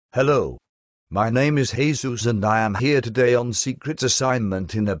Hello. My name is Jesus and I am here today on secret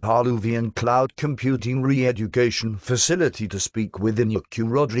assignment in a Peruvian cloud computing re-education facility to speak with Iñaki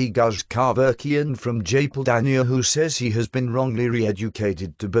Rodriguez Carverkian from Japldanian, who says he has been wrongly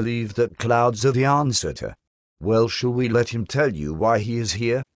re-educated to believe that clouds are the answer to. Well, shall we let him tell you why he is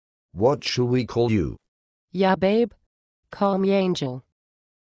here? What shall we call you? Yeah, babe. Call me Angel.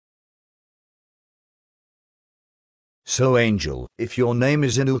 So Angel, if your name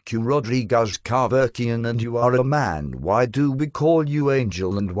is Iñaki Rodriguez Carverkian and you are a man, why do we call you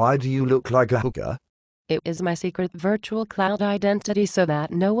Angel and why do you look like a hooker? It is my secret virtual cloud identity so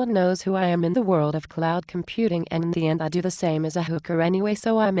that no one knows who I am in the world of cloud computing, and in the end I do the same as a hooker anyway,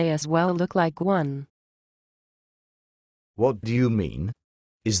 so I may as well look like one. What do you mean?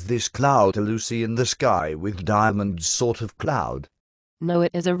 Is this cloud a Lucy in the sky with diamonds sort of cloud? No,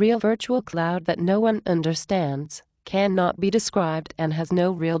 it is a real virtual cloud that no one understands, cannot be described, and has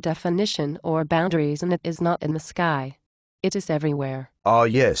no real definition or boundaries, and it is not in the sky. It is everywhere. Ah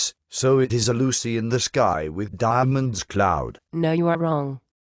yes, so it is a Lucy in the sky with diamonds cloud. No, you are wrong.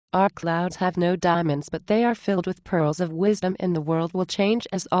 Our clouds have no diamonds, but they are filled with pearls of wisdom, and the world will change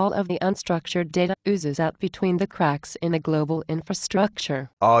as all of the unstructured data oozes out between the cracks in a global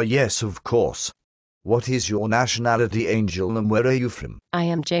infrastructure. Ah yes, of course. What is your nationality, Angel, and where are you from? I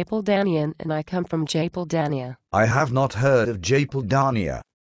am Japldanian and I come from Japldania. I have not heard of Japldania.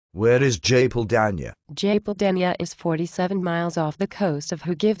 Where is Japldania? Japldania is 47 miles off the coast of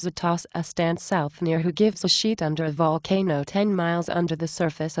Hugivzatastan, south near Hugivzasheet, under a volcano 10 miles under the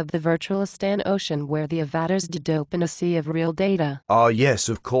surface of the Virtualistan Ocean, where the avatars did open a sea of real data. Ah yes,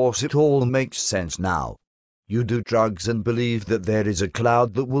 of course, it all makes sense now. You do drugs and believe that there is a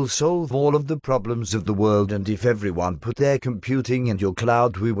cloud that will solve all of the problems of the world, and if everyone put their computing in your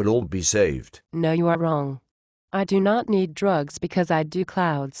cloud, we will all be saved. No, you are wrong. I do not need drugs because I do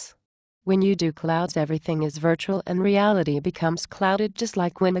clouds. When you do clouds, everything is virtual and reality becomes clouded, just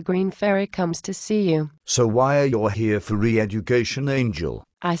like when a green fairy comes to see you. So why are you here for re-education, Angel?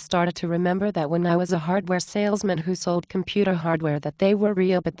 I started to remember that when I was a hardware salesman who sold computer hardware, that they were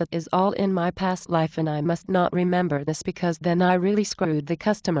real, but that is all in my past life, and I must not remember this because then I really screwed the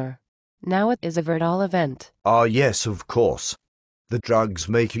customer. Now it is a virtual event. Ah yes, of course. The drugs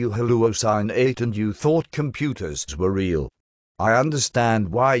make you hallucinate and you thought computers were real. I understand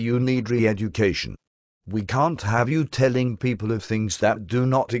why you need re-education. We can't have you telling people of things that do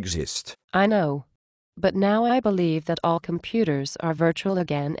not exist. I know. But now I believe that all computers are virtual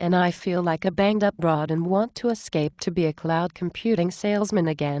again, and I feel like a banged-up broad and want to escape to be a cloud computing salesman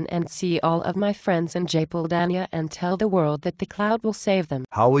again and see all of my friends in Japldania and tell the world that the cloud will save them.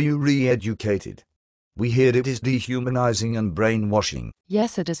 How are you re-educated? We hear it is dehumanizing and brainwashing.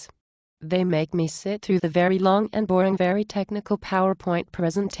 Yes, it is. They make me sit through the very long and boring, very technical PowerPoint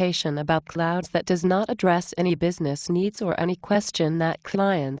presentation about clouds that does not address any business needs or any question that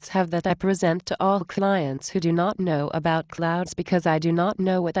clients have, that I present to all clients who do not know about clouds because I do not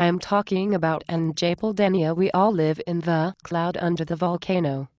know what I am talking about, and in Japldania we all live in the cloud under the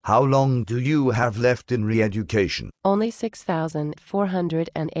volcano. How long do you have left in re-education? Only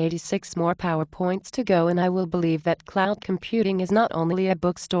 6,486 more PowerPoints to go, and I will believe that cloud computing is not only a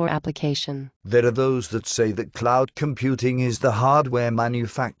bookstore application. There are those that say that cloud computing is the hardware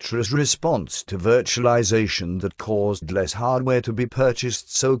manufacturer's response to virtualization that caused less hardware to be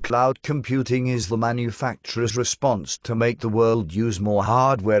purchased, so cloud computing is the manufacturer's response to make the world use more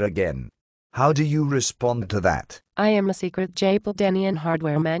hardware again. How do you respond to that? I am a secret Japldanian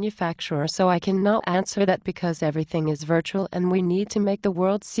hardware manufacturer, so I cannot answer that because everything is virtual, and we need to make the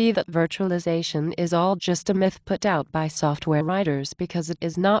world see that virtualization is all just a myth put out by software writers because it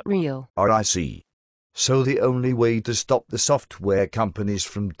is not real. Oh, I see. So the only way to stop the software companies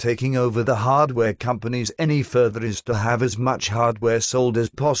from taking over the hardware companies any further is to have as much hardware sold as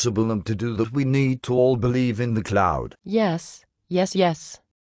possible, and to do that we need to all believe in the cloud. Yes.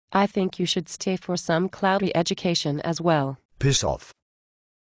 I think you should stay for some cloudy education as well. Piss off.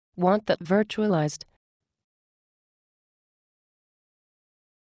 Want that virtualized